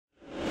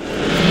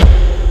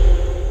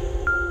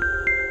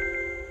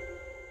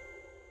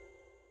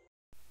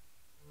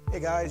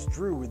guys,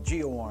 Drew with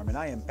GeoArm, and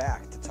I am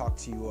back to talk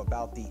to you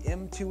about the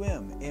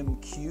M2M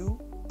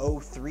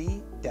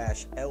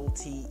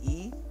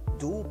MQ03-LTE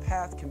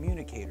Dual-Path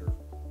Communicator.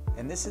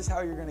 And this is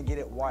how you're going to get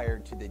it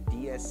wired to the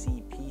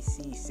DSC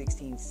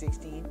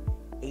PC1616,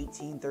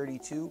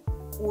 1832,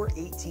 or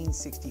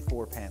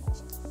 1864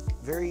 panels.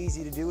 Very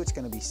easy to do. It's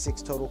going to be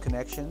 6 total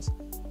connections.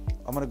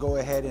 I'm going to go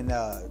ahead and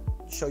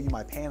show you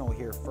my panel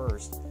here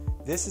first.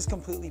 This is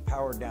completely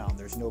powered down.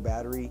 There's no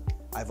battery.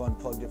 I've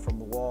unplugged it from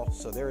the wall,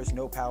 so there is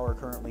no power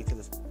currently to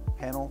this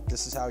panel.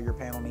 This is how your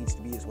panel needs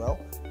to be as well.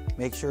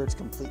 Make sure it's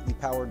completely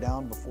powered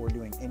down before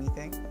doing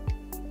anything.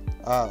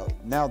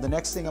 Now the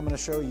next thing I'm going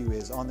to show you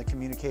is on the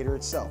communicator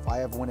itself. I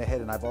have went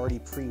ahead and I've already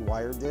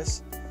pre-wired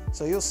this.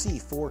 So you'll see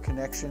 4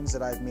 connections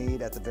that I've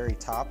made at the very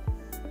top.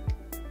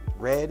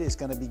 Red is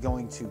going to be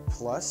going to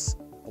plus,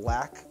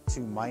 black to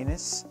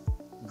minus,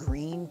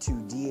 green to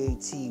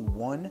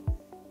DAT1,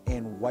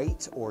 and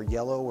white or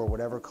yellow or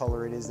whatever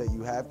color it is that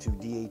you have to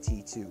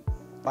DAT2.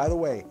 By the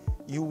way,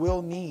 you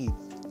will need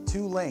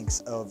 2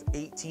 lengths of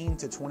 18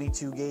 to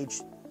 22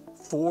 gauge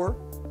 4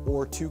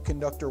 or 2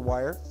 conductor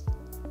wire.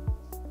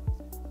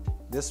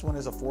 This one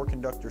is a 4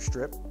 conductor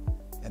strip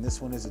and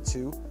this one is a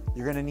 2.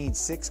 You're going to need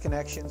 6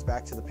 connections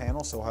back to the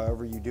panel, so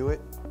however you do it,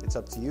 it's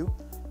up to you.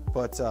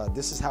 But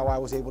this is how I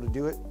was able to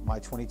do it, my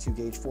 22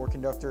 gauge 4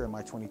 conductor and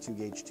my 22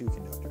 gauge 2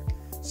 conductor.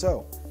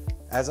 So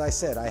as I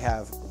said, I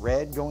have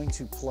red going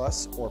to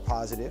plus or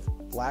positive,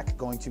 black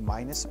going to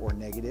minus or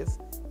negative,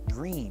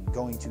 green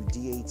going to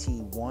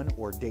DAT1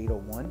 or data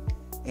 1,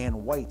 and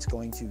white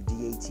going to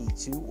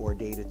DAT2 or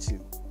data 2.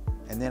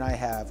 And then I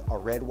have a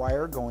red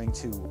wire going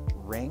to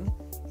ring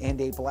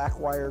and a black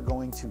wire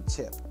going to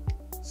tip.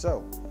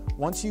 So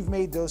once you've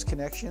made those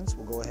connections,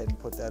 we'll go ahead and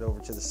put that over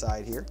to the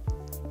side here.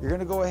 You're going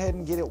to go ahead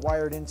and get it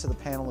wired into the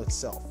panel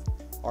itself.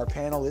 Our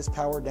panel is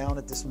powered down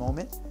at this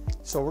moment,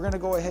 so we're going to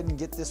go ahead and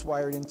get this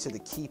wired into the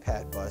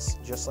keypad bus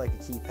just like a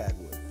keypad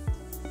would.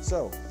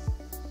 So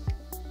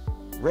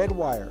red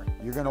wire,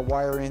 you're going to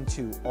wire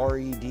into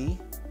RED,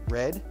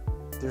 red.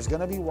 There's going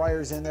to be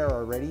wires in there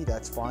already,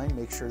 that's fine.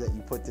 Make sure that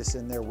you put this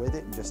in there with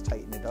it and just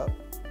tighten it up.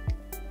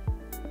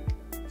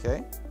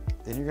 Okay,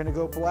 then you're going to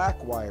go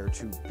black wire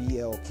to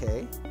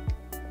BLK.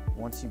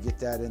 Once you get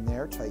that in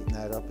there, tighten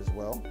that up as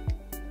well.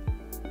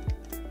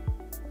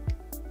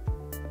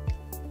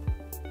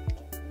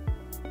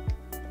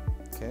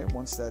 Okay,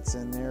 once that's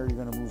in there, you're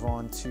going to move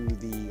on to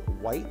the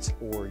white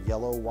or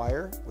yellow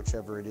wire,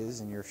 whichever it is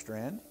in your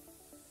strand,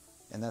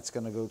 and that's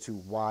going to go to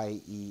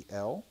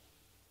YEL.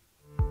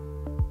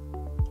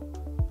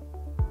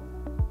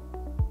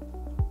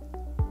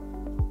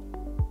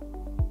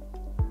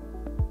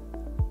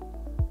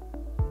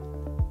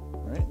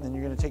 All right, and then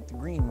you're going to take the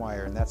green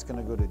wire, and that's going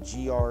to go to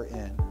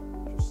GRN,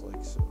 just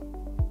like so.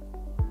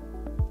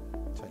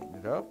 Tighten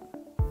it up.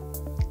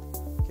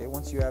 Okay,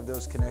 once you have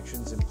those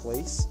connections in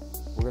place,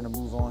 we're going to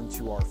move on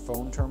to our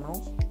phone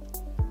terminals,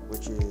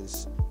 which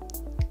is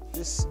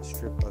this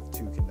strip of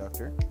 2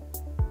 conductor.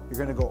 You're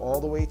going to go all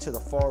the way to the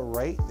far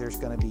right. There's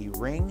going to be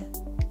ring,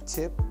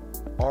 tip,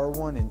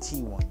 R1, and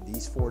T1,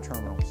 these 4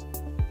 terminals.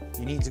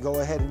 You need to go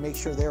ahead and make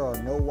sure there are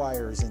no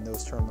wires in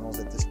those terminals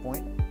at this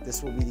point.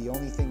 This will be the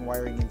only thing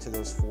wiring into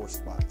those 4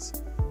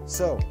 spots.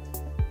 So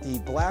the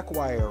black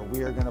wire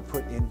we are going to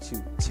put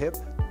into tip.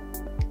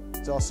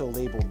 It's also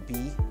labeled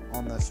B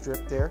on the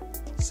strip there.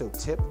 So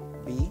tip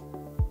B.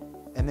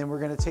 And then we're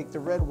going to take the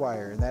red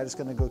wire, and that is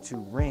going to go to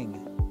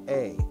ring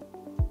A.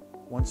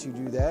 Once you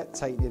do that,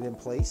 tighten it in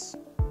place.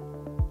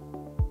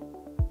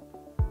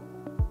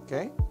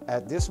 Okay,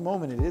 at this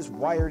moment it is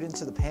wired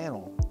into the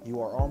panel.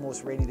 You are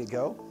almost ready to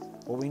go.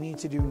 What we need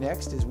to do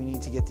next is we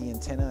need to get the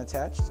antenna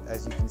attached.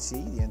 As you can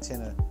see, the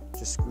antenna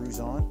just screws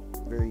on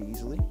very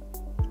easily.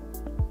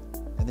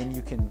 And then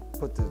you can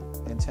put the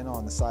antenna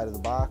on the side of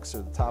the box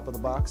or the top of the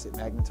box. It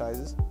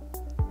magnetizes.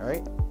 All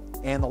right.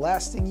 And the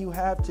last thing you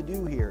have to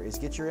do here is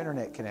get your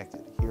internet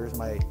connected. Here's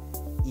my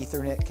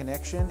Ethernet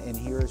connection, and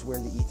here's where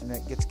the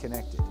Ethernet gets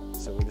connected.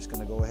 So we're just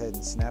going to go ahead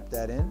and snap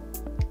that in.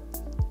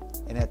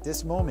 And at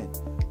this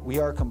moment, we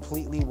are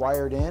completely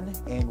wired in,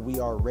 and we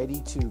are ready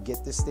to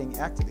get this thing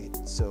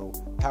activated. So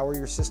power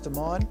your system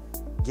on,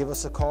 give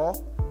us a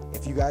call.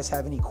 If you guys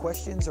have any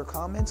questions or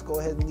comments, go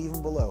ahead and leave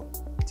them below.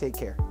 Take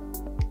care.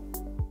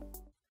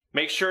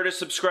 Make sure to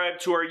subscribe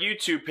to our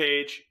YouTube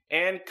page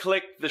and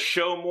click the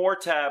Show More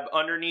tab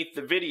underneath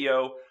the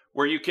video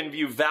where you can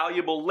view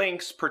valuable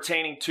links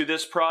pertaining to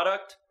this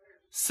product,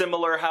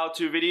 similar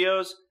how-to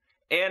videos,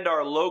 and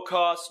our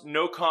low-cost,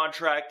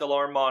 no-contract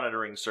alarm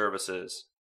monitoring services.